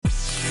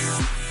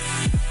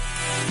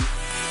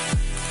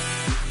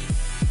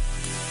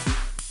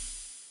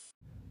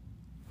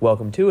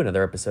Welcome to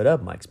another episode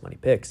of Mike's Money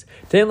Picks.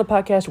 Today on the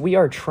podcast, we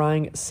are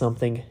trying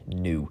something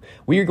new.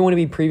 We are going to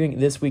be previewing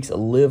this week's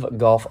LIV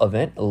golf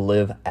event,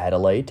 LIV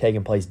Adelaide,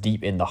 taking place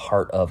deep in the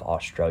heart of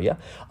Australia.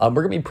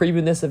 We're going to be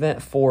previewing this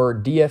event for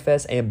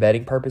DFS and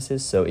betting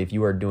purposes, so if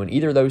you are doing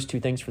either of those two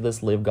things for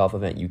this LIV golf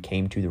event, you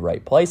came to the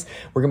right place.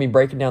 We're going to be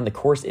breaking down the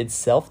course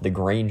itself, the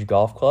Grange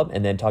Golf Club,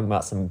 and then talking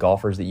about some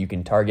golfers that you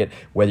can target,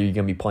 whether you're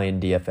going to be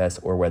playing DFS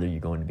or whether you're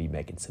going to be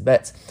making some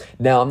bets.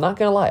 Now, I'm not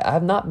going to lie, I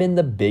have not been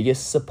the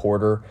biggest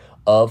supporter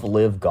of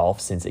LIV golf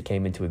since it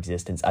came into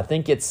existence. I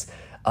think it's,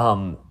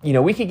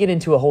 we could get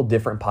into a whole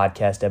different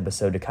podcast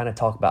episode to kind of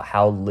talk about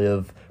how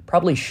LIV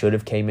probably should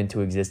have came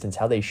into existence,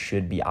 how they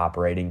should be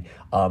operating.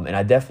 And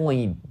I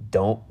definitely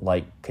don't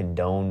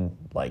condone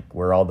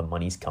where all the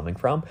money's coming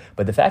from.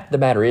 But the fact of the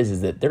matter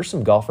is that there's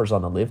some golfers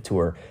on the LIV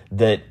tour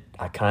that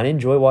I kind of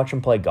enjoy watching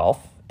play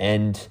golf.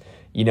 And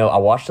I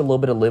watched a little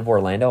bit of LIV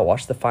Orlando. I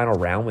watched the final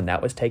round when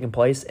that was taking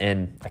place,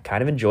 and I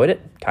kind of enjoyed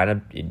it.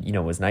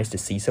 It was nice to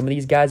see some of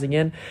these guys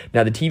again.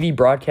 Now, the TV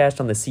broadcast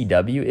on the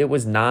CW, it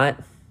was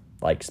not,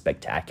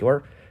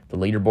 spectacular. The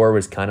leaderboard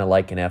was kind of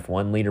like an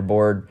F1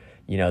 leaderboard.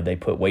 They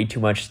put way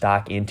too much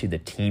stock into the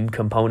team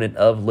component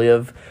of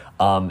LIV.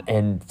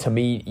 And to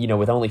me,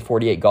 with only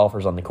 48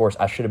 golfers on the course,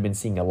 I should have been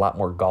seeing a lot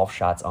more golf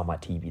shots on my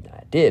TV than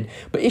I did.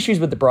 But issues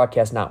with the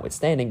broadcast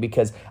notwithstanding,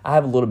 because I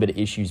have a little bit of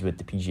issues with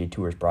the PGA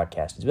Tour's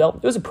broadcast as well.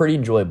 It was a pretty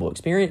enjoyable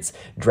experience.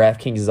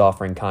 DraftKings is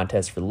offering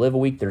contests for LIV a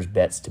week. There's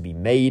bets to be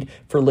made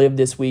for LIV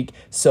this week.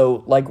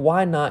 So,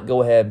 why not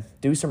go ahead,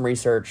 do some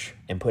research,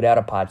 and put out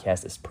a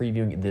podcast that's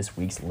previewing this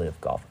week's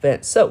LIV golf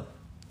event. So,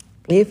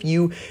 if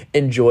you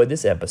enjoyed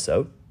this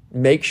episode,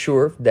 make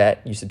sure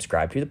that you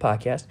subscribe to the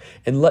podcast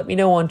and let me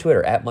know on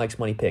Twitter at Mike's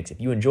Money Picks. If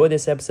you enjoy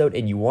this episode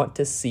and you want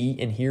to see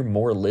and hear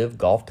more LIV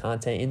golf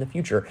content in the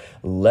future,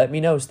 let me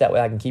know so that way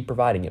I can keep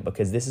providing it,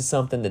 because this is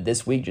something that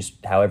this week,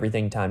 just how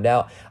everything timed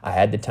out, I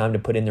had the time to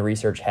put in the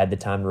research, had the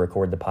time to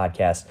record the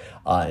podcast.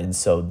 And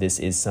so this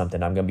is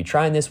something I'm going to be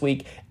trying this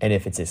week. And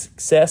if it's a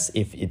success,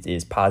 if it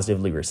is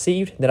positively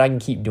received, then I can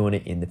keep doing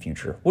it in the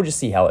future. We'll just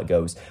see how it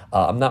goes.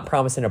 I'm not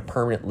promising a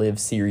permanent LIV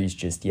series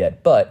just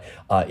yet, but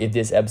if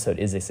this episode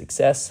is a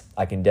success,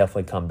 I can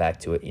definitely come back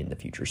to it in the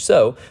future.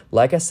 So,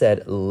 like I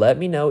said, let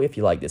me know if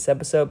you like this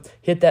episode.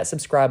 Hit that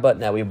subscribe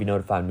button. That way you'll be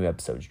notified when new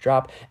episodes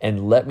drop.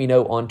 And let me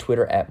know on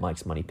Twitter at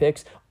Mike's Money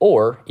Picks.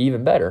 Or,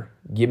 even better,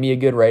 give me a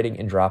good rating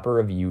and drop a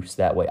review so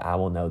that way I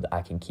will know that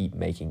I can keep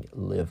making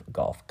LIV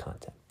golf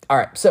content. All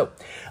right, so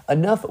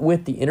enough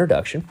with the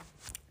introduction.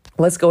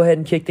 Let's go ahead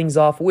and kick things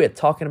off with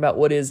talking about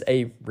what is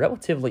a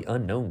relatively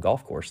unknown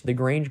golf course, the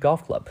Grange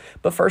Golf Club.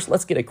 But first,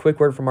 let's get a quick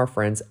word from our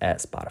friends at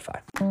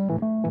Spotify.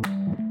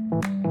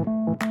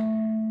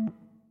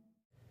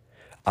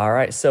 All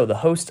right, so the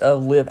host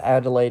of LIV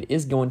Adelaide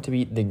is going to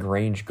be the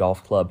Grange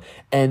Golf Club.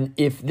 And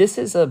if this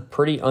is a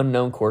pretty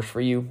unknown course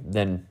for you,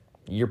 then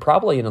you're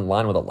probably in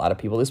line with a lot of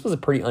people. This was a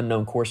pretty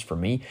unknown course for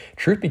me.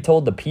 Truth be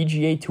told, the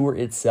PGA Tour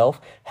itself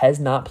has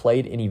not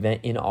played an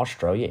event in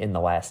Australia in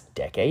the last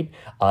decade.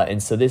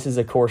 And so this is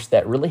a course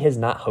that really has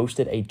not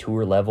hosted a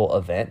tour-level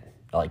event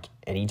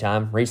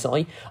anytime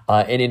recently.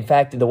 And in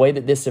fact, the way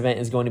that this event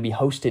is going to be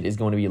hosted is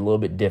going to be a little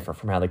bit different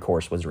from how the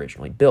course was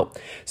originally built.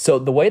 So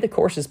the way the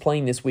course is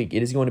playing this week,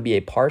 it is going to be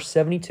a par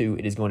 72.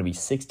 It is going to be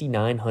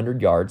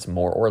 6,900 yards,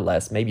 more or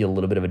less, maybe a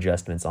little bit of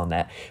adjustments on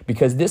that,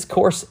 because this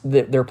course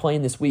that they're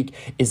playing this week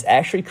is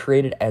actually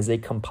created as a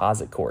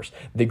composite course.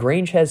 The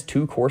Grange has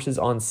two courses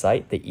on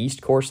site, the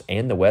East course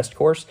and the West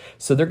course.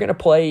 So they're going to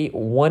play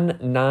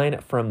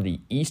 1-9 from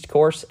the East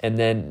course and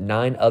then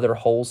 9 other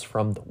holes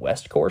from the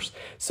West course.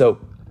 So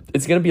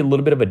it's going to be a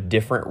little bit of a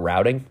different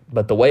routing,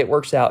 but the way it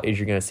works out is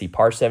you're going to see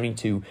par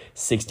 72,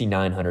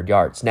 6,900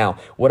 yards. Now,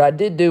 what I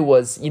did do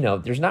was,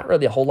 there's not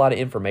really a whole lot of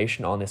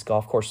information on this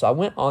golf course, so I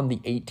went on the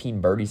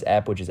 18 Birdies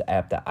app, which is an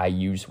app that I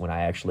use when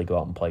I actually go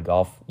out and play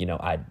golf.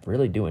 I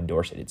really do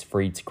endorse it. It's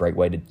free. It's a great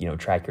way to,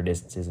 track your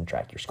distances and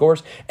track your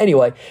scores.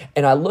 Anyway,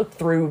 and I looked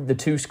through the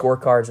 2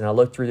 scorecards and I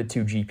looked through the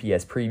 2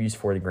 GPS previews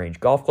for the Grange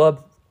Golf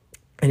Club.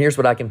 And here's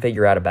what I can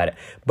figure out about it.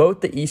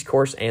 Both the East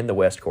course and the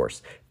West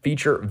course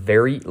feature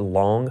very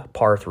long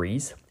par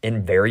 3s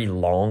and very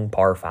long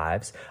par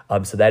 5s.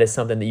 So that is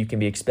something that you can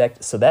be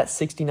expected. So that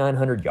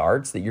 6,900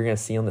 yards that you're going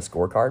to see on the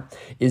scorecard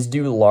is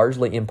due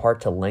largely in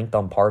part to length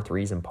on par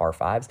 3s and par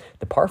 5s.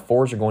 The par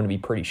 4s are going to be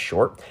pretty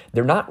short.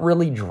 They're not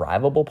really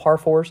drivable par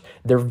 4s.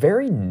 They're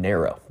very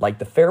narrow.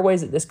 The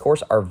fairways at this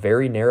course are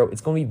very narrow.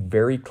 It's going to be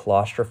very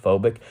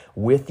claustrophobic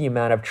with the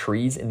amount of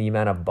trees and the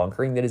amount of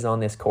bunkering that is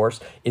on this course.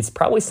 It's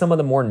probably some of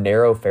the more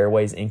narrow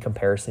fairways in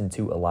comparison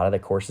to a lot of the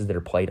courses that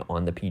are played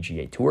on the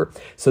PGA Tour.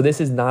 So this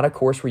is not a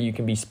course where you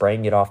can be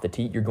spraying it off the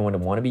tee. You're going to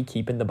want to be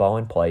keeping the ball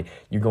in play.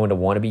 You're going to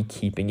want to be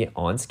keeping it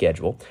on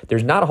schedule.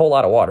 There's not a whole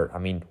lot of water. I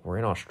mean, we're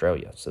in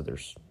Australia, so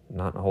there's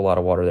not a whole lot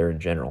of water there in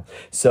general.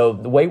 So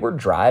the wayward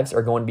drives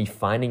are going to be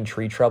finding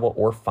tree trouble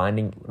or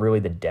finding really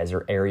the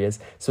desert areas.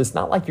 So it's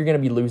not like you're going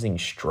to be losing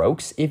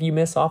strokes if you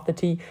miss off the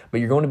tee, but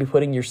you're going to be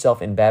putting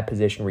yourself in bad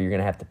position where you're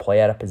going to have to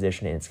play out of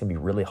position, and it's going to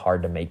be really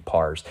hard to make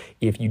pars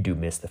if you do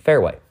miss the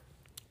fairway.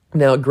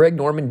 Now, Greg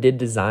Norman did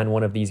design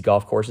one of these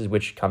golf courses,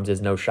 which comes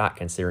as no shock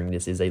considering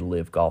this is a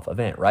live golf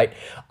event, right?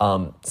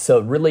 So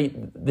really,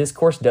 this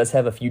course does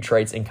have a few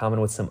traits in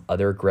common with some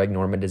other Greg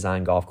Norman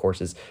design golf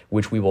courses,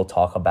 which we will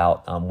talk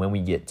about when we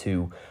get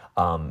to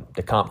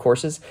the comp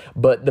courses.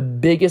 But the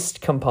biggest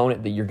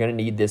component that you're going to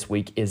need this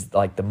week is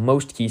like the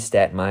most key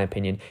stat, in my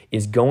opinion,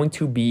 is going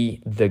to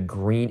be the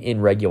green in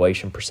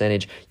regulation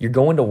percentage. You're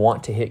going to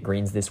want to hit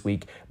greens this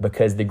week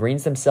because the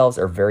greens themselves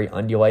are very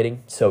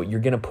undulating. So you're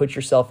going to put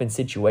yourself in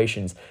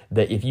situations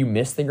that if you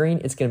miss the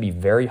green, it's going to be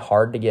very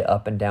hard to get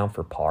up and down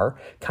for par.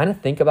 Kind of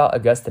think about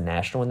Augusta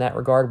National in that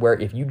regard, where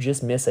if you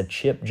just miss a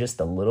chip just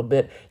a little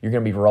bit, you're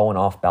going to be rolling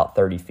off about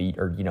 30 feet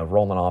or,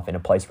 rolling off in a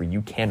place where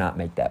you cannot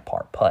make that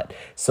par putt.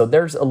 So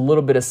there's a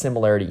little bit of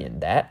similarity in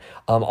that.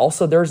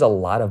 Also, there's a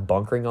lot of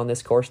bunkering on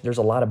this course. There's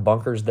a lot of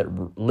bunkers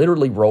that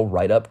literally roll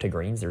right up to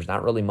greens. There's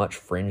not really much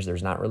fringe.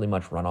 There's not really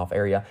much runoff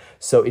area.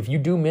 So if you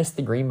do miss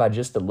the green by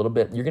just a little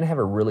bit, you're going to have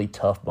a really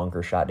tough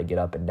bunker shot to get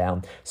up and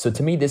down. So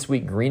to me this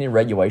week, green and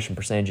regulation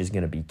percentage is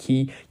going to be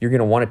key. You're going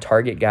to want to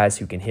target guys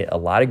who can hit a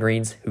lot of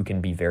greens, who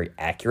can be very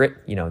accurate.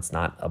 It's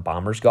not a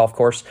bomber's golf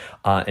course.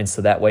 And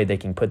so that way they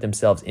can put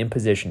themselves in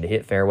position to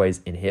hit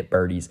fairways and hit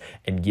birdies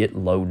and get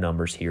low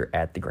numbers here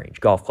at the Grange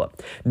Golf Club.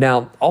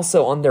 Now,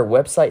 also on their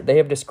website, they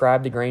have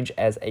described the Grange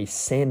as a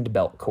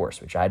sandbelt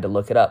course, which I had to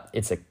look it up.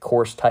 It's a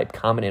course type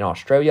common in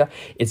Australia.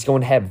 It's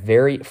going to have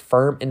very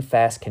firm and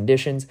fast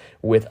conditions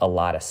with a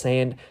lot of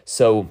sand.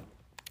 So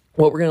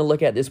what we're going to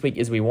look at this week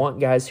is we want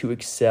guys who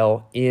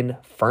excel in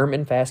firm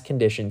and fast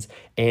conditions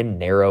and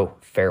narrow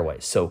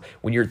fairways. So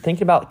when you're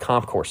thinking about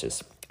comp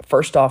courses,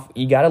 first off,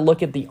 you got to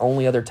look at the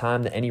only other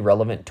time that any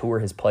relevant tour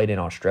has played in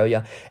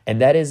Australia, and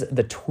that is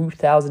the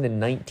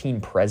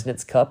 2019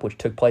 President's Cup, which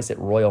took place at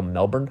Royal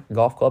Melbourne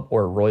Golf Club,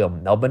 or Royal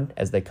Melbourne,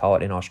 as they call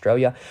it in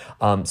Australia.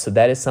 So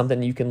that is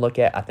something you can look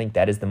at. I think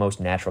that is the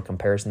most natural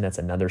comparison. That's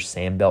another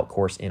sandbelt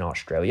course in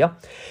Australia.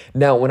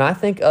 Now, when I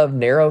think of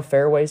narrow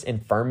fairways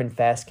and firm and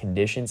fast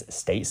conditions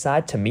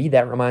stateside, to me,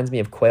 that reminds me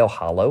of Quail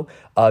Hollow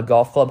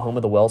Golf Club, home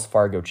of the Wells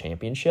Fargo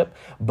Championship.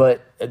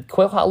 But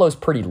Quail Hollow is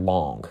pretty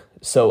long.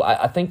 So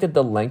I think that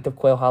the length of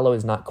Quail Hollow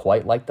is not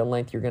quite like the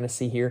length you're going to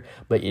see here,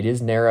 but it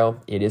is narrow,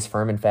 it is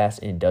firm and fast,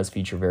 and it does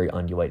feature very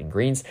undulating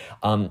greens.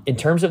 In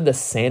terms of the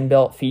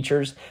sandbelt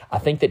features, I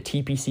think that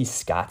TPC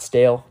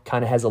Scottsdale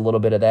kind of has a little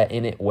bit of that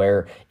in it,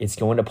 where it's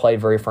going to play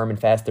very firm and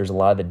fast. There's a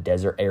lot of the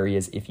desert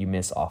areas if you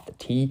miss off the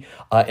tee.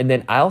 And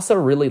then I also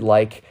really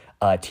like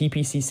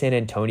TPC San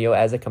Antonio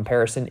as a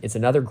comparison. It's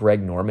another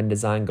Greg Norman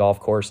design golf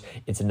course.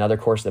 It's another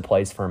course that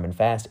plays firm and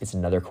fast. It's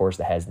another course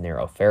that has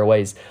narrow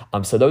fairways.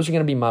 So those are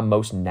going to be my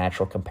most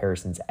natural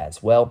comparisons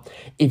as well.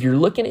 If you're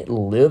looking at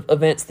live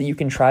events that you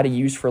can try to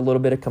use for a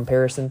little bit of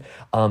comparison,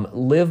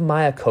 Live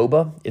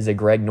Mayakoba is a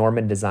Greg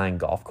Norman design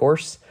golf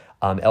course.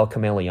 El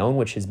Camaleon,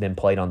 which has been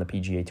played on the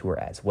PGA Tour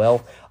as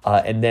well.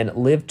 And then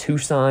Live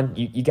Tucson,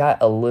 you got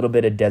a little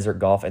bit of desert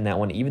golf in that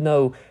one, even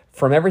though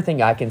from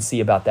everything I can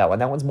see about that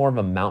one's more of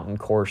a mountain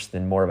course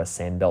than more of a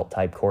sandbelt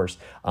type course.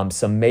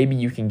 So maybe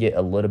you can get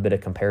a little bit of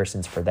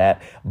comparisons for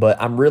that.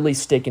 But I'm really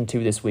sticking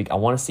to this week. I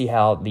want to see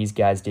how these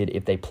guys did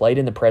if they played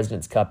in the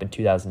President's Cup in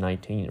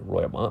 2019 at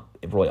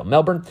Royal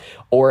Melbourne,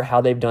 or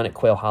how they've done at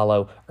Quail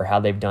Hollow, or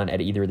how they've done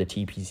at either the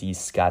TPCs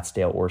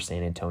Scottsdale or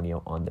San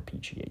Antonio on the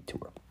PGA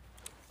Tour.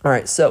 All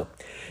right, so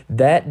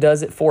that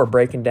does it for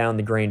breaking down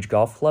the Grange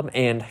Golf Club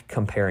and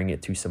comparing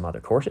it to some other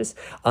courses.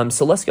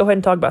 So let's go ahead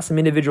and talk about some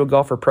individual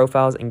golfer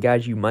profiles and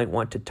guys you might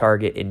want to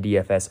target in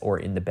DFS or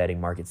in the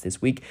betting markets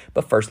this week.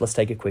 But first, let's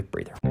take a quick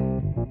breather.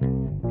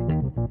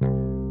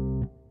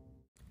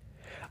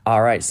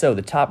 All right, so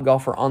the top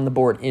golfer on the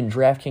board in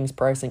DraftKings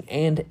pricing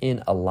and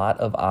in a lot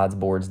of odds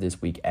boards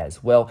this week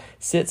as well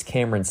sits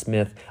Cameron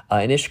Smith.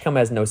 And it should come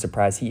as no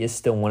surprise. He is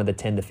still one of the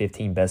 10 to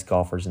 15 best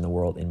golfers in the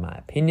world, in my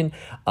opinion.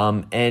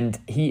 And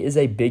he is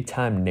a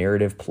big-time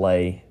narrative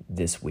play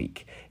this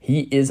week.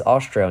 He is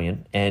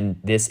Australian, and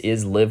this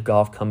is LIV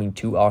Golf coming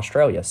to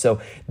Australia. So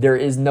there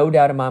is no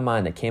doubt in my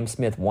mind that Cam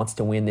Smith wants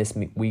to win this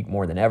week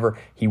more than ever.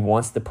 He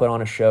wants to put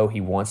on a show. He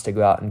wants to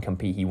go out and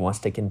compete. He wants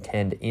to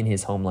contend in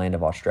his homeland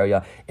of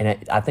Australia. And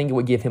I think it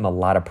would give him a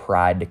lot of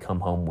pride to come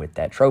home with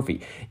that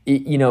trophy.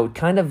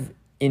 Kind of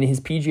in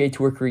his PGA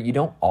Tour career, you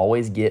don't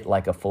always get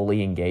like a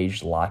fully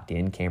engaged,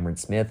 locked-in Cameron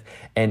Smith,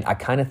 and I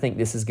kind of think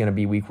this is going to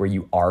be a week where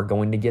you are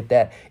going to get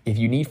that. If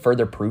you need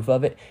further proof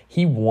of it,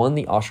 he won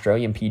the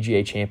Australian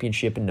PGA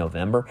Championship in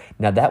November.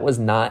 Now, that was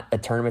not a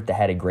tournament that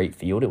had a great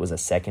field. It was a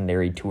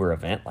secondary tour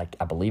event. Like,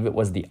 I believe it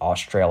was the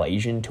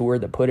Australasian Tour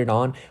that put it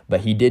on,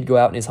 but he did go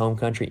out in his home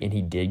country, and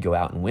he did go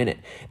out and win it.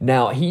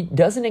 Now, he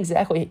doesn't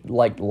exactly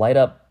light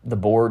up the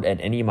board at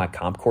any of my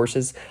comp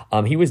courses.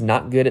 He was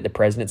not good at the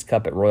President's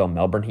Cup at Royal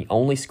Melbourne. He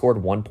only scored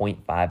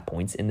 1.5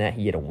 points in that.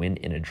 He had a win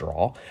and a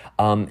draw.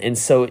 And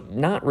so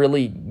not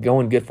really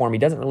going good for him. He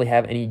doesn't really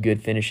have any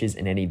good finishes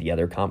in any of the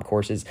other comp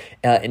courses.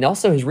 And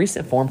also his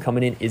recent form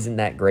coming in isn't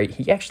that great.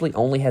 He actually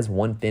only has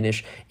one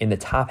finish in the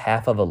top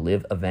half of a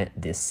LIV event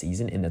this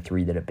season in the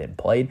 3 that have been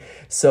played.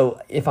 So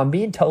if I'm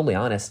being totally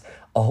honest,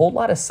 A whole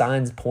lot of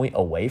signs point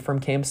away from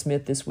Cam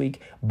Smith this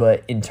week,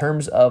 but in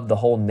terms of the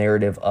whole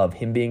narrative of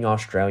him being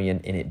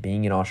Australian and it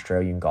being an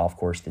Australian golf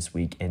course this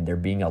week and there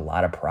being a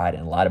lot of pride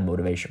and a lot of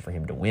motivation for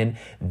him to win,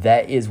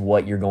 that is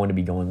what you're going to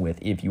be going with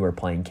if you are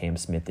playing Cam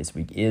Smith this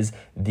week, is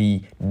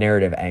the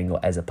narrative angle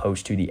as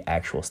opposed to the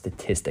actual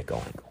statistical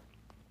angle.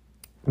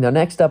 Now,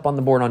 next up on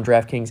the board on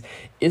DraftKings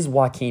is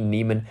Joaquin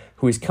Niemann,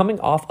 who is coming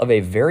off of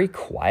a very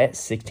quiet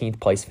 16th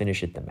place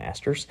finish at the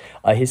Masters.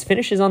 His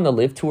finishes on the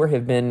LIV Tour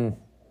have been,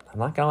 I'm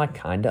not going to lie,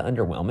 kind of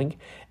underwhelming.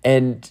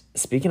 And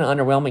speaking of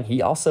underwhelming,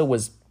 he also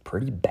was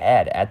pretty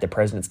bad at the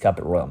President's Cup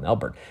at Royal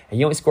Melbourne. And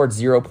he only scored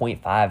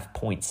 0.5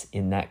 points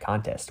in that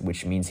contest,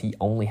 which means he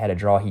only had a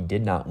draw. He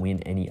did not win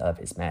any of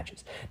his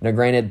matches. Now,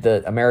 granted,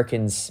 the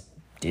Americans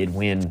did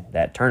win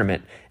that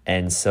tournament,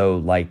 and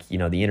so,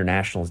 the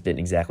internationals didn't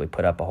exactly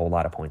put up a whole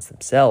lot of points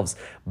themselves,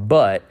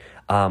 but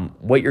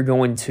what you're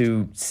going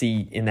to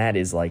see in that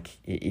is,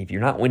 if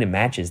you're not winning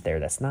matches there,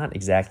 that's not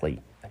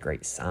exactly a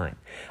great sign.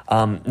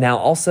 Now,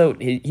 also,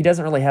 he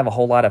doesn't really have a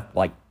whole lot of,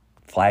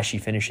 flashy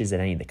finishes at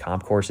any of the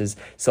comp courses.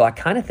 So I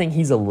kind of think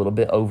he's a little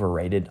bit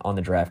overrated on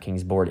the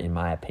DraftKings board, in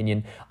my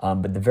opinion.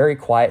 But the very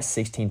quiet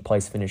 16th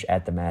place finish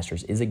at the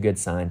Masters is a good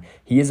sign.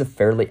 He is a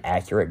fairly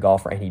accurate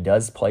golfer, and he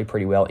does play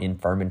pretty well in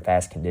firm and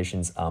fast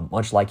conditions,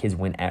 much like his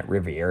win at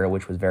Riviera,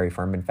 which was very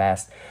firm and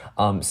fast.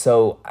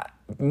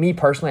 Me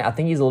personally, I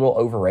think he's a little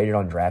overrated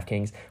on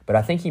DraftKings, but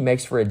I think he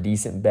makes for a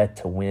decent bet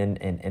to win,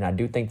 and I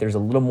do think there's a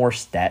little more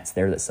stats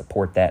there that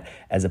support that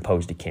as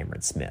opposed to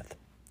Cameron Smith.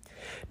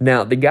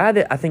 Now, the guy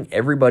that I think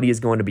everybody is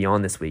going to be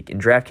on this week, in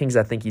DraftKings,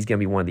 I think he's going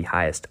to be one of the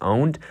highest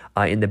owned.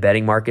 In the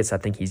betting markets, I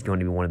think he's going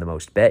to be one of the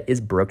most bet, is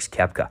Brooks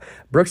Koepka.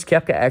 Brooks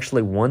Koepka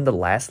actually won the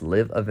last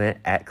LIV event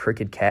at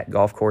Crooked Cat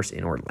Golf Course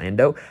in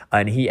Orlando,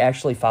 and he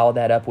actually followed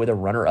that up with a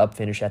runner-up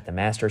finish at the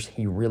Masters.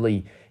 He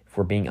really, if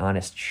we're being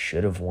honest,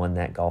 should have won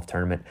that golf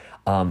tournament.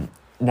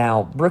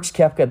 Now, Brooks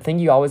Koepka, the thing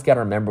you always got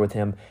to remember with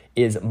him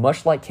is,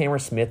 much like Cameron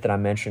Smith that I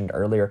mentioned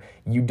earlier,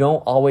 you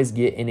don't always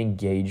get an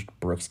engaged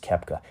Brooks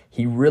Koepka.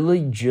 He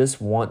really just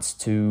wants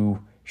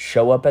to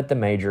show up at the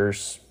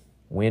majors,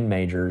 win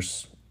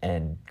majors,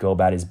 and go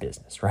about his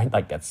business, right?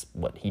 That's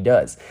what he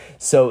does.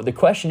 So the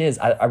question is,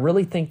 I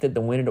really think that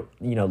the win at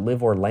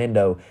LIV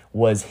Orlando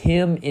was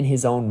him in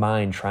his own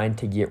mind trying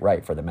to get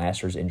right for the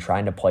Masters and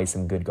trying to play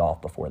some good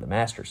golf before the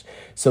Masters.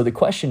 So the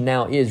question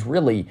now is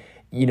really,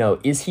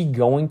 is he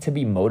going to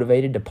be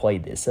motivated to play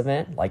this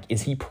event?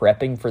 Is he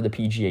prepping for the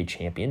PGA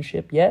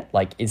Championship yet?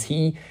 Is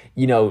he,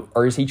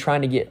 or is he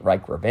trying to get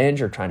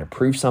revenge or trying to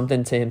prove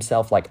something to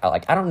himself? I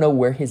don't know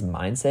where his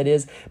mindset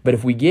is, but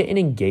if we get an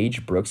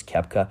engaged Brooks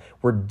Koepka,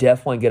 we're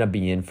definitely going to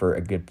be in for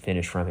a good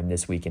finish from him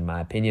this week, in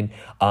my opinion.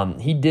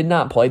 He did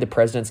not play the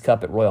President's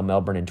Cup at Royal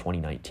Melbourne in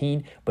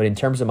 2019, but in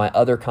terms of my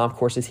other comp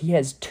courses, he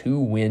has 2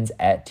 wins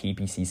at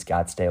TPC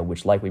Scottsdale,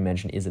 which, like we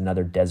mentioned, is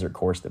another desert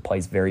course that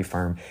plays very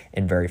firm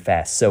and very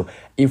fast. So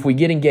if we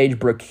get engaged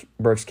Brooks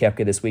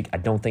Koepka this week, I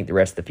don't think the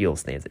rest of the field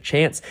stands a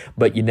chance,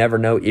 but you never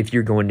know if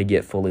you're going to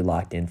get fully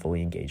locked in,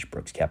 fully engaged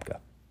Brooks Koepka.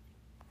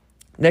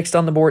 Next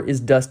on the board is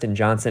Dustin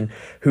Johnson,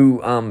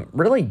 who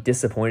really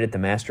disappointed at the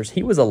Masters.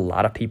 He was a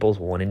lot of people's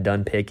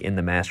one-and-done pick in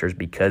the Masters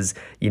because,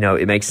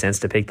 it makes sense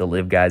to pick the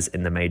LIV guys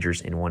in the majors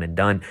in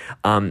one-and-done.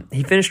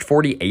 He finished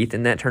 48th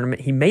in that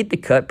tournament. He made the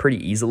cut pretty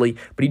easily,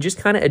 but he just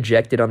kind of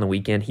ejected on the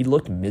weekend. He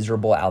looked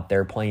miserable out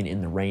there playing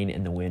in the rain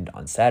and the wind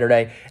on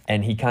Saturday,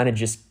 and he kind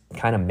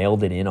of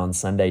mailed it in on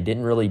Sunday.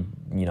 Didn't really,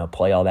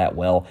 play all that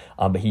well,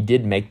 but he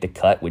did make the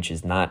cut, which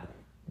is not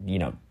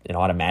an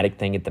automatic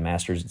thing at the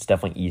Masters. It's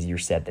definitely easier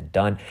said than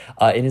done.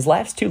 In his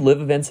last 2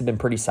 LIV events have been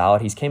pretty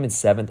solid. He's came in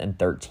 7th and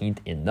 13th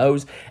in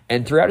those.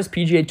 And throughout his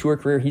PGA Tour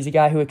career, he's a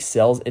guy who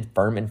excels at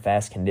firm and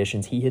fast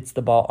conditions. He hits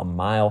the ball a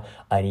mile,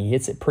 and he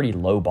hits it pretty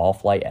low ball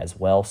flight as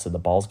well, so the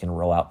ball's going to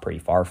roll out pretty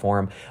far for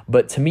him.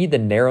 But to me, the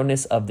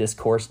narrowness of this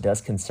course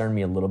does concern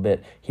me a little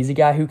bit. He's a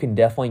guy who can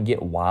definitely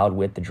get wild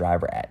with the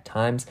driver at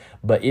times,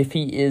 but if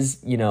he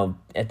is,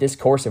 at this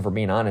course, if we're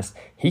being honest,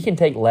 he can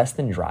take less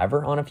than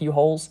driver on a few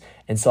holes,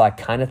 and so I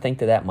kind of think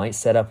that might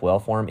set up well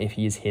for him if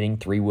he is hitting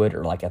 3-wood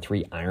or a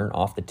 3-iron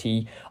off the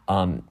tee.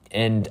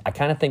 And I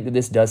kind of think that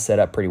this does set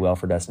up pretty well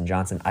for Dustin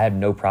Johnson. I have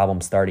no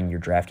problem starting your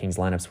DraftKings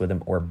lineups with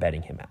him or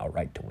betting him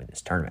outright to win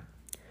this tournament.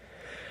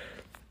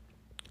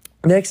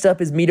 Next up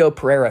is Mito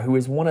Pereira, who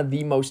is one of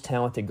the most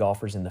talented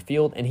golfers in the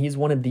field, and he's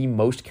one of the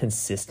most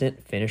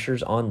consistent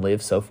finishers on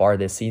LIV so far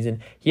this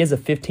season. He has a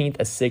 15th,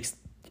 a 6th,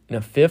 and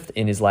a 5th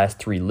in his last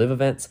 3 LIV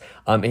events.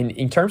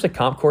 In terms of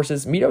comp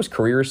courses, Mito's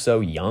career is so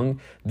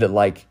young that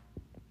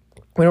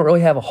we don't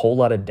really have a whole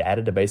lot of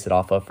data to base it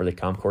off of for the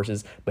comp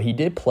courses, but he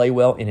did play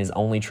well in his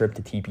only trip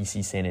to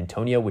TPC San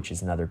Antonio, which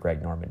is another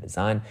Greg Norman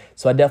design.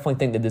 So I definitely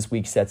think that this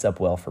week sets up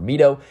well for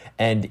Mito.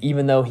 And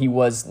even though he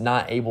was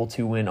not able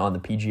to win on the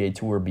PGA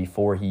Tour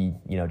before he,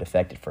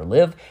 defected for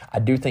LIV, I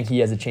do think he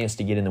has a chance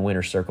to get in the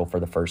winner's circle for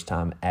the first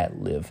time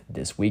at LIV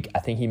this week. I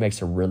think he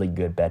makes a really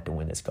good bet to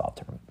win this golf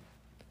tournament.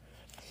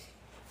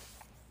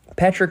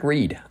 Patrick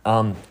Reed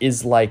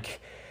is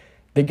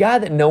the guy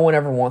that no one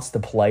ever wants to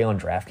play on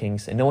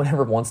DraftKings, and no one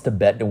ever wants to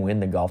bet to win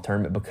the golf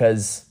tournament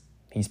because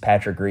He's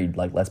Patrick Reed.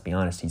 Like, let's be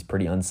honest, he's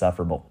pretty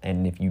unsufferable.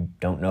 And if you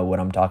don't know what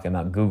I'm talking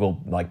about,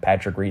 Google like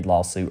Patrick Reed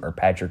lawsuit or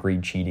Patrick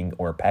Reed cheating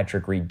or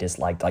Patrick Reed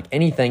disliked, like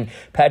anything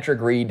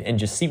Patrick Reed, and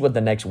just see what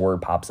the next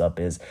word pops up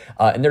is.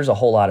 And there's a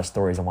whole lot of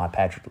stories on why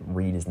Patrick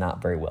Reed is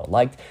not very well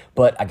liked.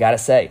 But I got to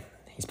say,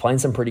 he's playing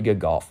some pretty good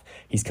golf.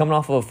 He's coming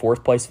off of a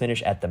 4th place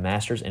finish at the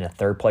Masters and a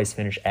 3rd place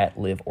finish at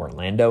LIV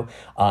Orlando.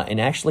 And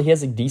actually, he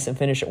has a decent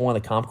finish at one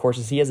of the comp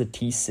courses. He has a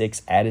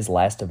T6 at his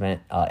last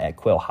event at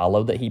Quail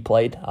Hollow that he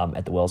played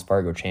at the Wells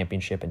Fargo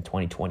Championship in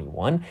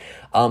 2021.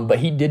 But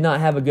he did not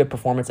have a good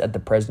performance at the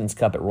President's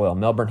Cup at Royal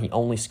Melbourne. He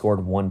only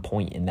scored 1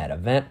 point in that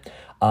event.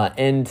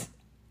 And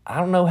I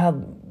don't know how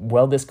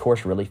well this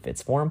course really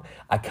fits for him.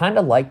 I kind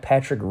of like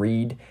Patrick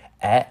Reed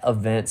at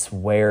events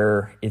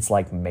where it's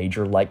like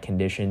major light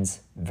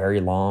conditions, very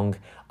long,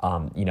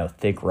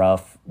 thick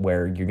rough,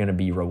 where you're going to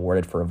be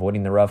rewarded for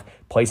avoiding the rough,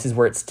 places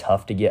where it's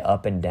tough to get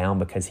up and down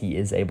because he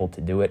is able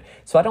to do it.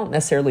 So I don't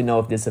necessarily know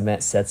if this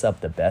event sets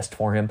up the best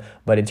for him,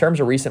 but in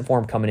terms of recent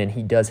form coming in,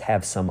 he does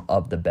have some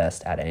of the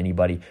best out of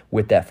anybody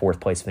with that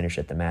 4th place finish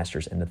at the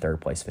Masters and the 3rd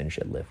place finish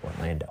at LIV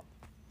Orlando.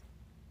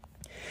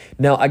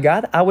 Now, a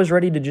guy that I was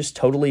ready to just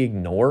totally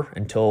ignore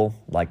until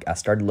I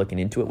started looking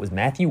into it was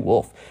Matthew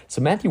Wolff.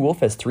 So Matthew Wolff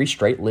has 3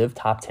 straight LIV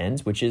top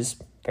 10s, which is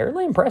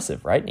fairly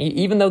impressive, right?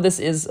 Even though this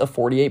is a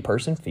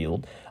 48-person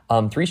field,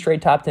 3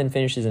 straight top 10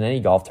 finishes in any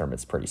golf tournament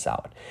is pretty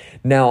solid.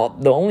 Now,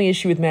 the only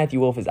issue with Matthew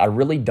Wolff is I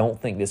really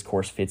don't think this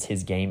course fits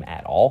his game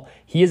at all.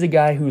 He is a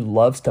guy who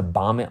loves to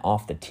bomb it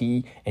off the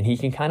tee, and he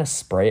can kind of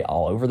spray it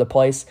all over the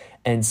place.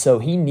 And so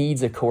he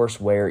needs a course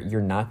where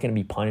you're not going to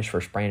be punished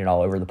for spraying it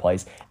all over the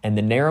place. And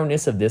the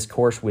narrowness of this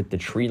course with the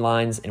tree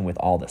lines and with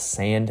all the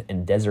sand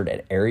and desert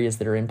areas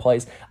that are in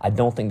place, I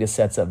don't think this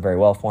sets up very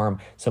well for him.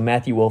 So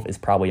Matthew Wolff is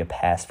probably a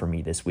pass for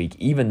me this week,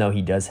 even though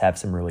he does have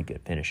some really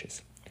good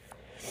finishes.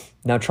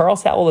 Now,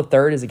 Charles Howell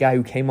III is a guy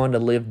who came on to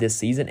LIV this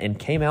season and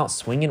came out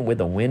swinging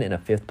with a win and a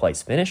 5th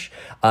place finish.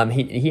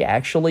 He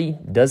actually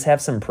does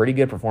have some pretty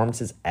good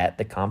performances at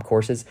the comp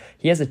courses.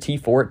 He has a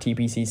T4 at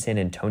TPC San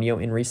Antonio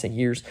in recent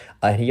years.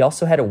 He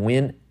also had a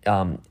win.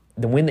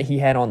 The win that he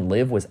had on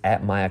LIV was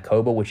at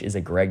Mayakoba, which is a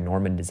Greg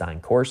Norman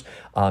design course.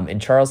 And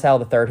Charles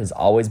Howell III has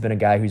always been a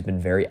guy who's been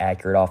very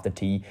accurate off the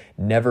tee,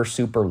 never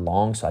super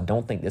long, so I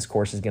don't think this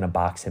course is going to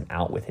box him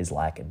out with his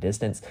lack of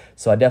distance.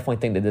 So I definitely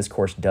think that this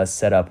course does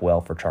set up well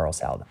for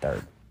Charles Howell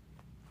III.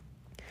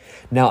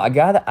 Now, a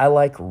guy that I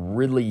like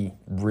really,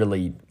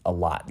 really a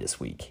lot this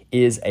week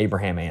is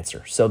Abraham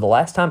Ancer. So the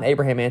last time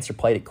Abraham Ancer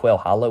played at Quail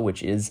Hollow,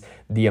 which is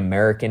the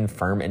American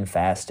firm and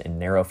fast and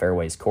narrow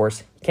fairways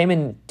course, he came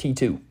in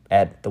T2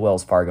 at the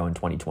Wells Fargo in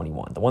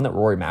 2021, the one that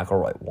Rory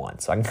McIlroy won.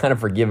 So I can kind of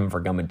forgive him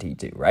for coming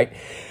T2, right?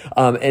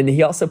 And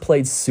he also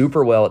played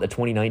super well at the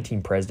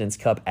 2019 President's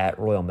Cup at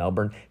Royal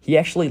Melbourne. He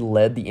actually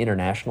led the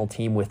international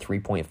team with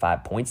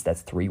 3.5 points.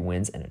 That's 3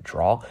 wins and a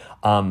draw.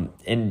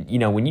 And,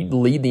 when you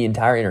lead the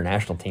entire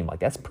international team,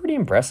 that's pretty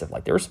impressive.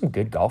 There were some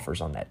good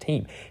golfers on that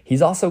team.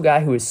 He's also a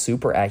guy who is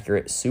super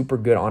accurate, super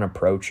good on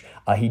approach.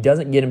 He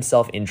doesn't get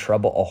himself in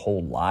trouble a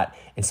whole lot.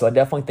 And so I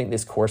definitely think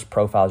this course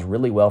profiles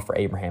really well for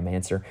Abraham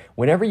Ancer.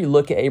 Whenever you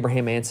look at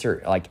Abraham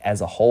Ancer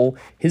as a whole,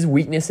 his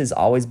weakness has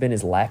always been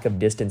his lack of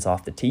distance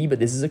off the tee, but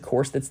this is a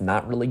course that's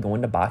not really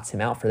going to box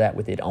him out for that,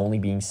 with it only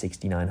being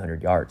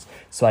 6,900 yards.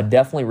 So I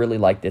definitely really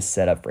like this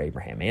setup for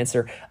Abraham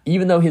Ancer.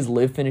 Even though his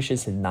LIV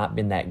finishes have not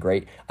been that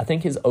great, I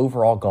think his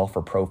overall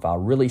golfer profile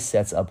really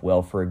sets up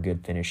well for a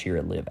good finish here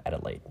at LIV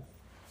Adelaide.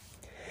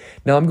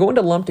 Now, I'm going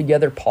to lump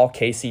together Paul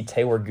Casey,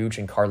 Taylor Gooch,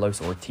 and Carlos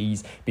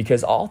Ortiz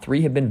because all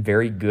 3 have been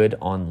very good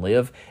on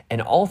LIV,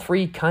 and all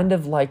 3 kind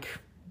of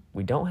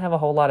we don't have a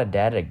whole lot of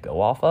data to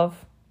go off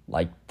of.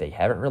 They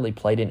haven't really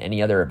played in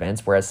any other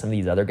events, whereas some of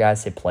these other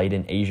guys have played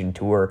in Asian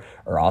Tour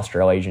or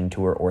Australasian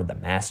Tour or the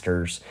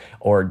Masters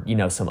or,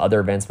 some other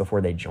events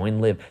before they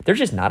joined LIV. There's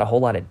just not a whole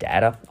lot of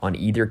data on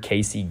either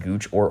Casey,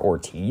 Gooch, or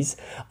Ortiz.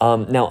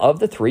 Now, of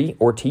the 3,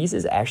 Ortiz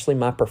is actually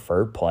my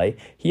preferred play.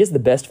 He has the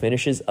best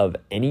finishes of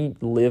any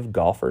LIV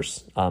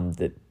golfers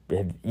that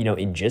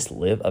in just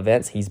LIV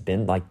events. He's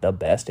been the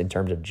best in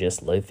terms of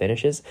just LIV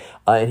finishes.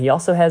 And he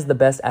also has the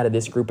best out of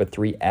this group of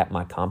 3 at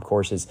my comp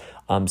courses.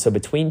 So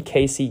between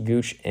Casey,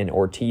 Gooch, and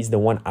Ortiz, the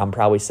one I'm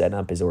probably setting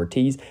up is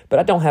Ortiz, but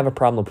I don't have a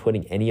problem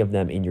putting any of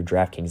them in your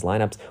DraftKings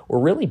lineups or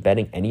really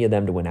betting any of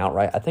them to win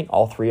outright. I think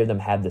all 3 of them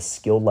have the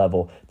skill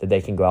level that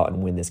they can go out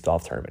and win this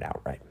golf tournament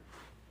outright.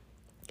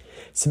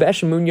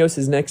 Sebastian Munoz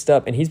is next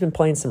up, and he's been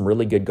playing some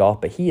really good golf,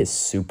 but he is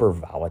super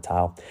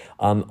volatile.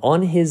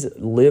 On his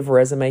LIV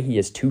resume, he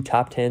has 2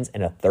 top 10s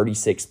and a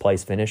 36th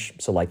place finish.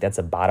 So, that's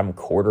a bottom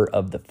quarter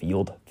of the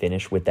field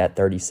finish with that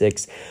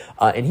 36.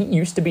 And he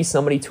used to be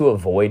somebody to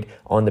avoid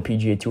on the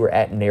PGA Tour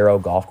at narrow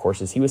golf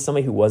courses. He was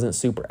somebody who wasn't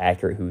super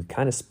accurate, who would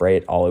kind of spray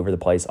it all over the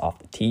place off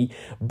the tee.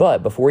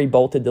 But before he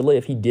bolted to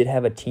LIV, he did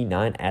have a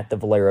T9 at the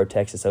Valero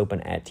Texas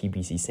Open at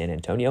TPC San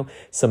Antonio.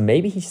 So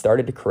maybe he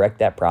started to correct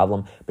that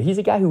problem, but he's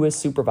a guy who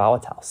is super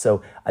volatile.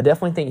 So I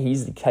definitely think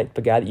he's the type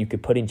of guy that you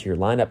could put into your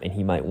lineup, and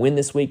he might win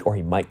this week or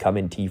he might come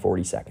in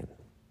T42nd.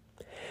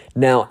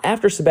 Now,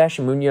 after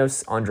Sebastian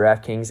Munoz on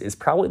DraftKings is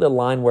probably the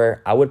line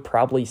where I would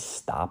probably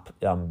stop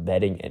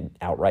betting an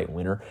outright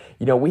winner.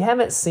 We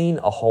haven't seen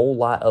a whole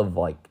lot of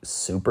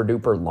super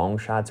duper long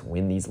shots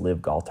win these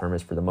LIV golf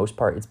tournaments. For the most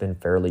part, it's been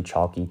fairly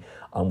chalky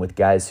with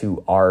guys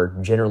who are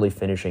generally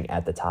finishing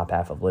at the top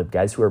half of LIV,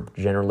 guys who are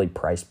generally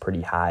priced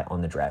pretty high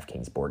on the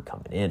DraftKings board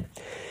coming in.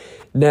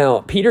 Now,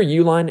 Peter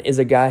Uihlein is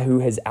a guy who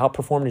has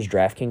outperformed his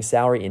DraftKings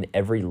salary in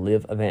every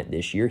LIV event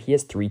this year. He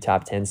has 3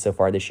 top 10s so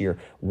far this year,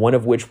 one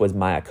of which was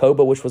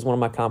Mayakoba, which was one of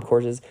my comp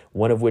courses,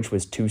 one of which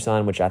was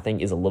Tucson, which I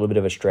think is a little bit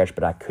of a stretch,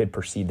 but I could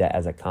perceive that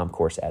as a comp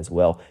course as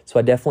well. So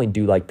I definitely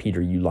do like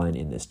Peter Uihlein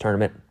in this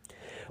tournament.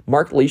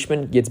 Mark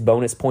Leishman gets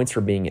bonus points for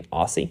being an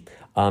Aussie.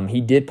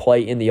 He did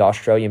play in the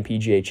Australian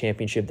PGA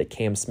Championship that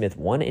Cam Smith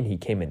won, and he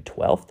came in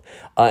 12th.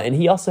 And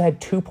he also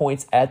had 2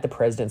 points at the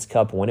President's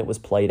Cup when it was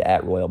played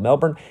at Royal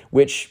Melbourne,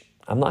 which,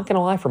 I'm not going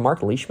to lie, for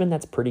Mark Leishman,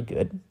 that's pretty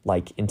good.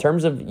 In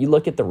terms of, you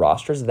look at the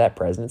rosters of that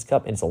President's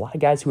Cup, and it's a lot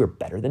of guys who are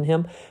better than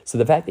him. So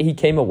the fact that he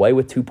came away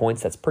with 2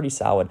 points, that's pretty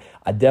solid.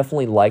 I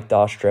definitely like the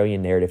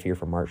Australian narrative here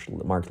for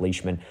Mark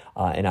Leishman,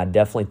 and I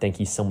definitely think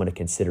he's someone to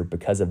consider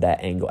because of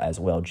that angle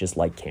as well, just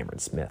like Cameron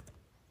Smith.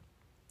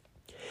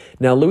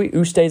 Now, Louis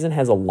Oosthuizen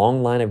has a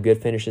long line of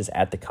good finishes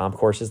at the comp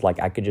courses.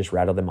 I could just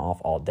rattle them off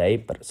all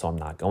day, so I'm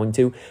not going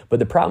to. But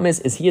the problem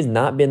is he has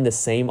not been the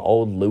same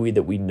old Louis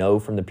that we know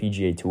from the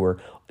PGA Tour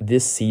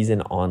this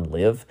season on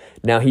LIV.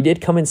 Now, he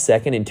did come in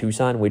second in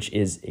Tucson, which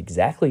is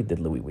exactly the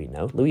Louis we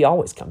know. Louis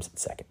always comes in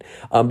second.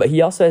 But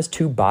he also has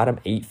 2 bottom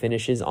 8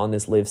 finishes on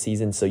this LIV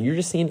season, so you're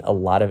just seeing a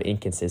lot of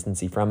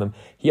inconsistency from him.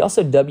 He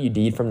also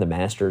WD'd from the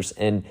Masters,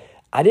 and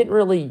I didn't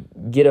really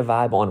get a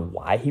vibe on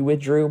why he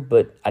withdrew,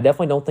 but I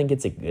definitely don't think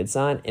it's a good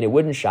sign, and it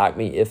wouldn't shock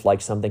me if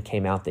something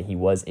came out that he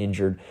was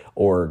injured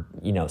or,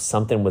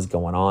 something was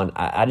going on.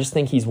 I just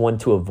think he's one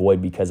to avoid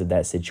because of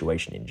that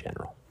situation in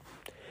general.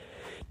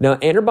 Now,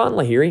 Anirban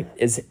Lahiri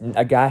is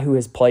a guy who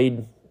has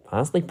played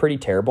honestly pretty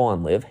terrible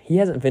on LIV. He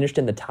hasn't finished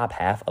in the top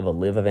half of a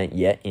LIV event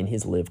yet in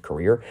his LIV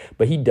career,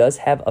 but he does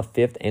have a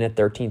 5th and a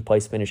 13th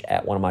place finish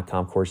at one of my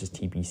comp courses,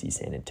 TPC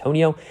San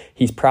Antonio.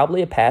 He's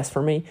probably a pass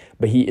for me,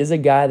 but he is a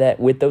guy that,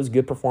 with those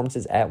good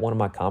performances at one of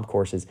my comp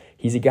courses,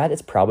 he's a guy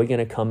that's probably going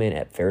to come in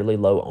at fairly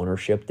low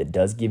ownership that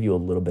does give you a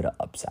little bit of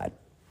upside.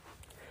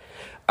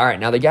 All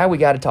right, now the guy we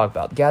got to talk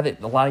about, the guy that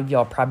a lot of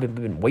y'all probably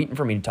been waiting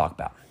for me to talk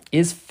about,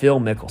 is Phil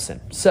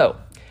Mickelson. So,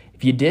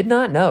 if you did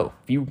not know,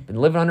 if you've been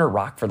living under a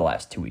rock for the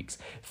last 2 weeks,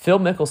 Phil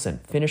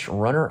Mickelson finished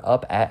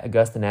runner-up at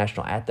Augusta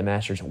National at the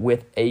Masters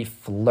with a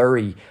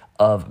flurry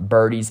of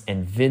birdies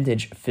and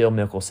vintage Phil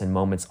Mickelson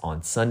moments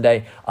on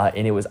Sunday,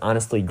 and it was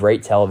honestly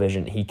great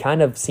television. He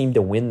kind of seemed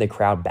to win the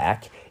crowd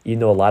back, even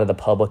though a lot of the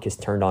public has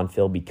turned on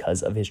Phil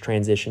because of his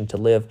transition to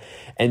LIV.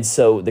 And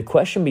so the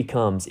question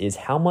becomes is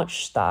how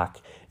much stock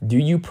do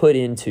you put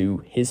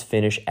into his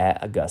finish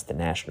at Augusta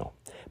National?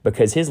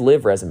 Because his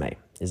LIV resume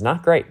is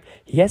not great.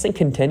 He hasn't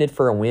contended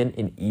for a win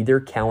in either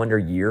calendar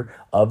year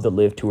of the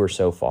LIV Tour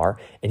so far,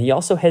 and he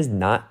also has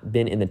not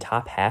been in the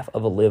top half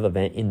of a LIV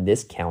event in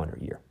this calendar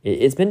year.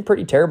 It's been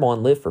pretty terrible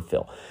on LIV for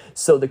Phil.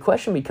 So the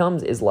question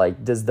becomes is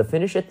does the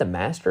finish at the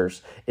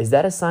Masters, is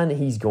that a sign that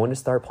he's going to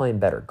start playing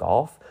better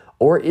golf?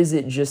 Or is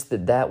it just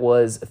that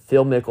was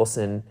Phil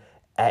Mickelson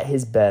at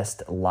his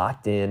best,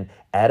 locked in,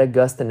 at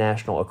Augusta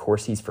National, a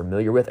course he's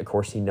familiar with, a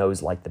course he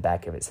knows like the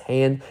back of his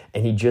hand,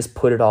 and he just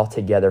put it all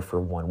together for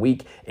 1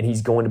 week, and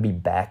he's going to be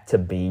back to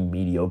being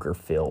mediocre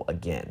Phil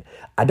again.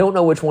 I don't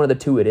know which one of the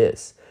two it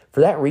is. For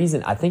that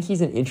reason, I think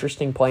he's an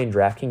interesting play in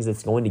DraftKings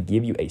that's going to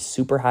give you a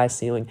super high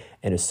ceiling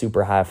and a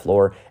super high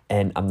floor.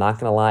 And I'm not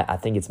going to lie, I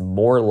think it's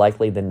more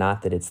likely than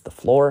not that it's the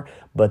floor,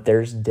 but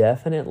there's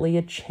definitely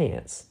a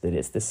chance that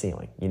it's the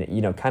ceiling.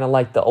 You know, kind of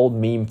like the old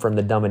meme from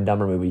the Dumb and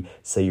Dumber movie.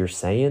 So you're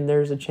saying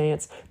there's a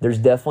chance? There's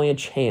definitely a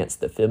chance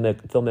that Phil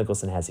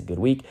Mickelson has a good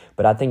week,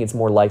 but I think it's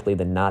more likely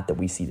than not that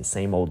we see the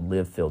same old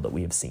LIV Phil that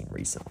we have seen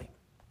recently.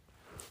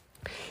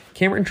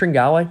 Cameron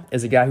Tringale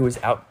is a guy who has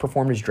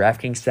outperformed his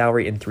DraftKings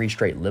salary in 3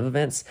 straight LIV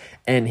events,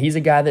 and he's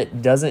a guy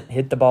that doesn't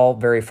hit the ball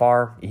very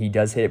far. He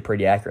does hit it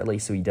pretty accurately,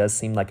 so he does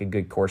seem like a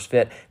good course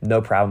fit. No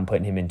problem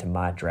putting him into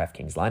my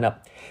DraftKings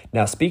lineup.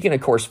 Now, speaking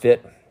of course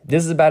fit,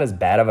 this is about as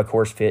bad of a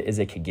course fit as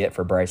it could get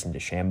for Bryson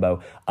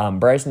DeChambeau.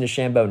 Bryson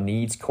DeChambeau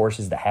needs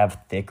courses that have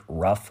thick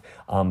rough,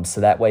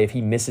 so that way if he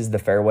misses the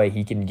fairway,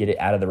 he can get it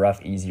out of the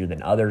rough easier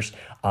than others.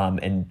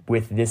 And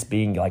with this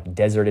being like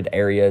deserted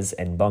areas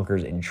and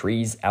bunkers and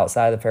trees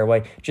outside of the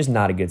fairway, just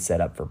not a good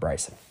setup for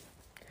Bryson.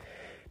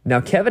 Now,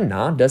 Kevin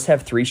Na does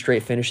have 3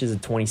 straight finishes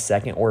of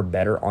 22nd or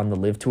better on the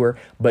LIV Tour,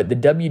 but the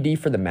WD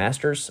for the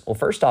Masters, well,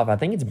 first off, I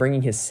think it's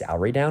bringing his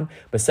salary down,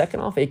 but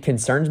second off, it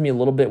concerns me a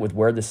little bit with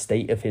where the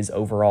state of his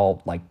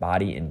overall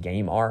body and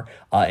game are,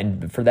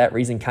 and for that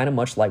reason, kind of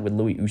much like with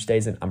Louis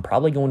Oosthuizen, I'm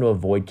probably going to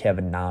avoid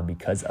Kevin Na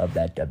because of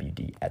that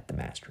WD at the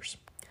Masters.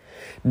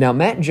 Now,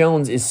 Matt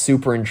Jones is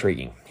super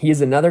intriguing. He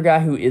is another guy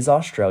who is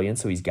Australian,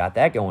 so he's got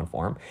that going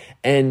for him,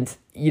 and,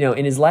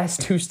 in his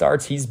last 2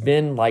 starts, he's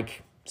been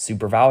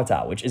super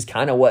volatile, which is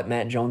kind of what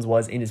Matt Jones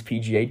was in his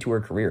PGA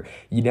Tour career.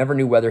 You never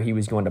knew whether he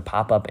was going to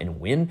pop up and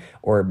win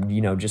or,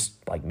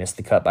 just like miss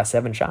the cut by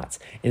 7 shots.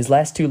 In his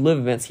last 2 LIV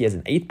events, he has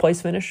an 8th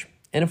place finish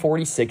and a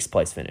 46th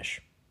place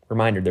finish.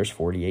 Reminder, there's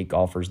 48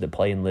 golfers that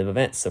play in LIV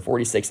events, so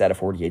 46 out of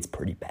 48 is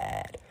pretty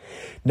bad.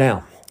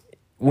 Now,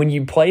 when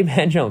you play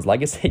Matt Jones,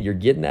 like I said, you're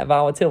getting that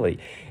volatility.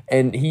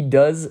 And he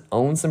does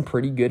own some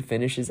pretty good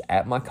finishes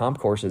at my comp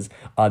courses,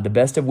 the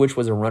best of which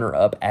was a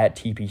runner-up at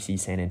TPC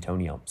San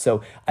Antonio.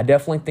 So I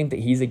definitely think that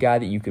he's a guy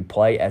that you could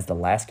play as the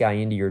last guy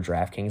into your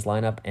DraftKings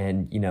lineup.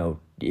 And,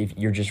 if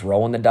you're just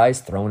rolling the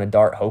dice, throwing a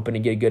dart, hoping to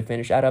get a good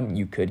finish out of him,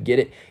 you could get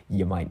it.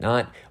 You might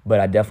not. But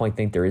I definitely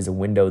think there is a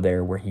window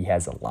there where he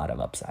has a lot of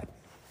upside.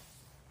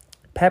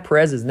 Pat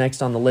Perez is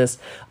next on the list,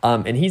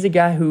 and he's a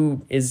guy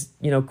who is,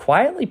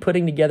 quietly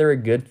putting together a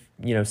good,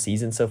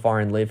 season so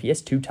far in LIV. He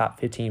has 2 top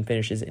 15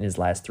 finishes in his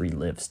last 3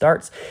 LIV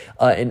starts,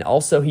 and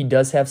also he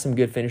does have some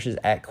good finishes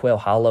at Quail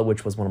Hollow,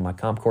 which was one of my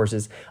comp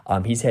courses.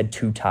 He's had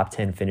 2 top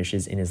 10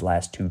 finishes in his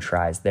last 2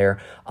 tries there,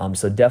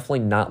 so definitely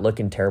not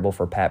looking terrible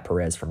for Pat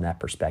Perez from that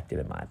perspective,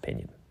 in my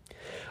opinion.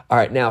 All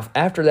right, now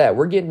after that,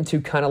 we're getting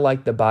to kind of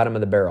like the bottom of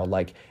the barrel.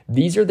 Like,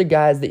 these are the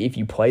guys that if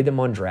you play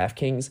them on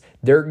DraftKings,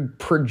 they're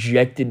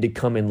projected to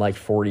come in like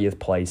 40th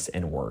place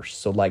and worse.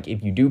 So like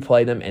if you do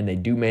play them and they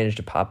do manage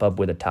to pop up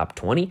with a top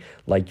 20,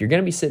 like you're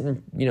going to be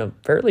sitting,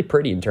 fairly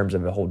pretty in terms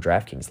of a whole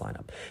DraftKings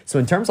lineup. So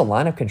in terms of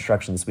lineup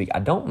construction this week, I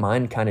don't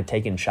mind kind of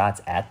taking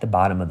shots at the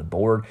bottom of the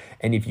board.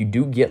 And if you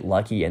do get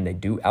lucky and they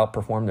do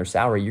outperform their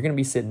salary, you're going to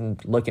be sitting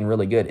looking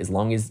really good as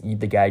long as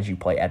the guys you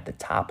play at the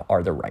top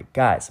are the right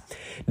guys.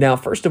 Now,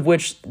 first of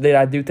which that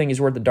I do think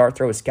is worth the dart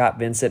throw is Scott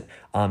Vincent.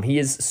 He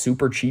is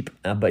super cheap,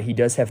 but he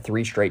does have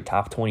 3 straight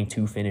top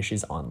 22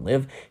 finishes on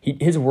LIV.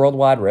 His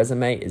worldwide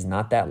resume is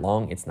not that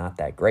long. It's not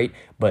that great,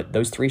 but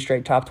those 3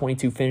 straight top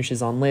 22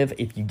 finishes on LIV,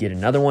 if you get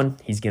another one,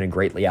 he's going to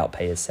greatly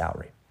outpay his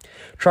salary.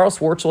 Charles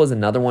Schwartzel is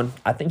another one.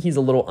 I think he's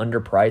a little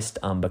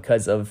underpriced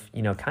because of,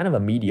 kind of a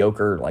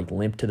mediocre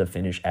limp to the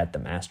finish at the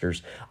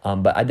Masters.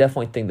 But I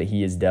definitely think that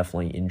he is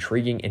definitely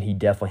intriguing and he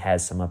definitely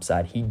has some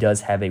upside. He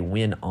does have a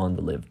win on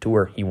the LIV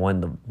Tour. He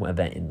won the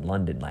event in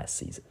London last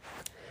season.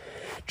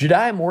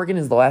 Jediah Morgan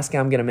is the last guy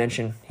I'm going to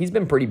mention. He's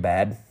been pretty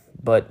bad,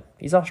 but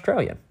he's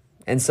Australian.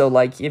 And so,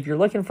 if you're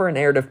looking for a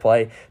narrative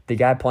play, the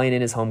guy playing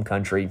in his home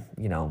country,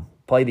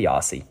 play the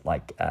Aussie.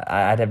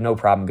 I'd have no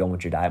problem going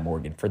with Jediah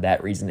Morgan for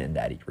that reason and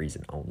that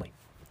reason only.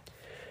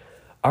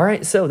 All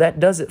right, so that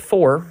does it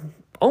for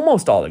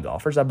almost all the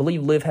golfers. I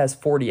believe LIV has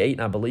 48,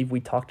 and I believe we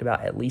talked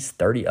about at least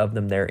 30 of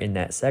them there in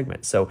that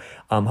segment. So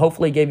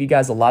hopefully gave you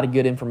guys a lot of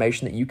good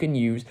information that you can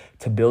use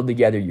to build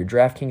together your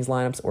DraftKings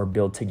lineups or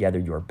build together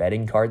your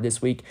betting card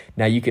this week.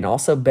 Now, you can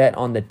also bet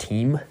on the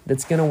team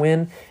that's going to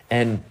win,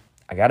 and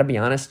I got to be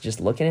honest, just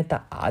looking at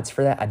the odds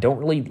for that, I don't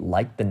really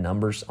like the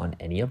numbers on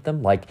any of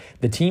them.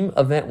 The team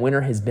event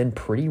winner has been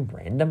pretty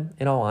random,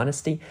 in all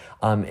honesty,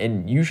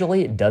 and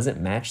usually it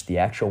doesn't match the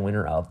actual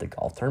winner of the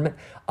golf tournament.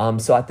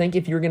 So I think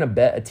if you're going to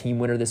bet a team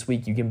winner this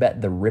week, you can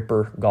bet the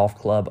Ripper Golf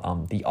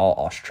Club, the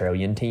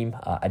all-Australian team.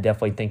 I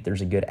definitely think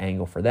there's a good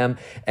angle for them.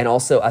 And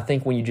also, I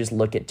think when you just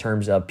look at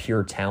terms of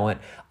pure talent,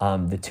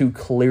 the 2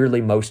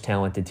 clearly most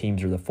talented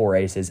teams are the 4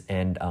 Aces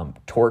and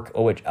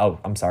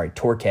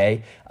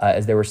Torquay,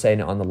 as they were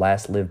saying on the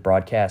last LIV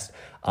broadcast.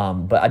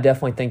 But I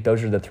definitely think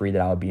those are the 3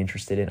 that I would be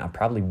interested in. I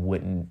probably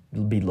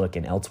wouldn't be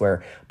looking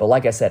elsewhere. But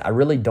like I said, I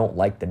really don't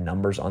like the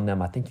numbers on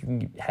them. I think you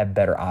can have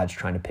better odds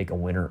trying to pick a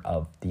winner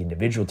of the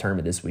individual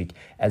tournament this week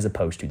as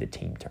opposed to the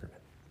team tournament.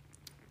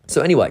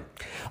 So anyway,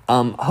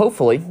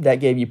 hopefully that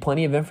gave you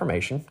plenty of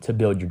information to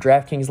build your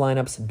DraftKings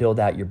lineups, build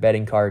out your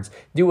betting cards,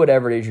 do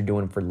whatever it is you're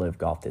doing for LIV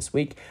Golf this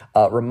week.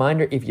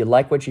 Reminder, if you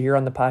like what you hear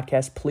on the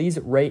podcast, please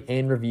rate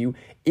and review.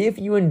 If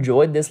you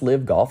enjoyed this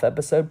LIV Golf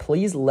episode,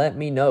 please let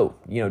me know.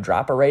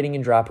 Drop a rating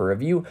and drop a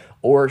review,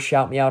 or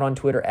shout me out on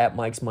Twitter at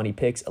Mike's Money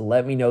Picks.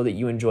 Let me know that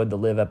you enjoyed the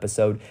LIV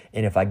episode,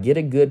 and if I get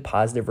a good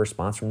positive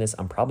response from this,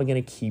 I'm probably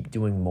going to keep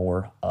doing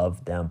more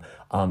of them.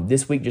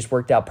 This week just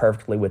worked out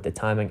perfectly with the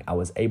timing. I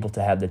was able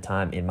to have the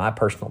time in my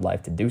personal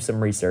life to do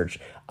some research,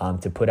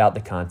 to put out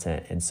the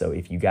content, and so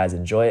if you guys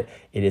enjoy it,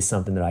 it is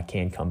something that I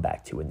can come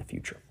back to in the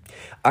future.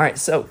 All right,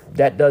 so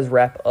that does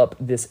wrap up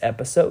this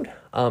episode.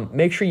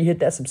 Make sure you hit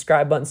that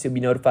subscribe button so you'll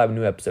be notified when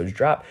new episodes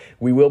drop.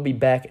 We will be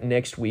back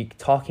next week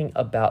talking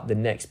about the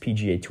next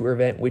PGA Tour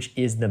event, which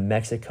is the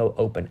Mexico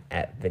Open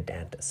at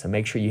Vedanta. So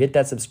make sure you hit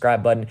that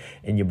subscribe button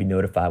and you'll be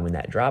notified when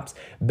that drops.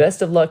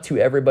 Best of luck to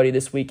everybody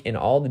this week in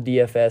all the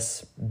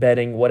DFS,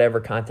 betting, whatever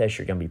contest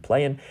you're going to be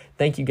playing.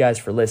 Thank you guys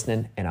for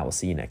listening, and I will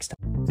see you next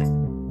time.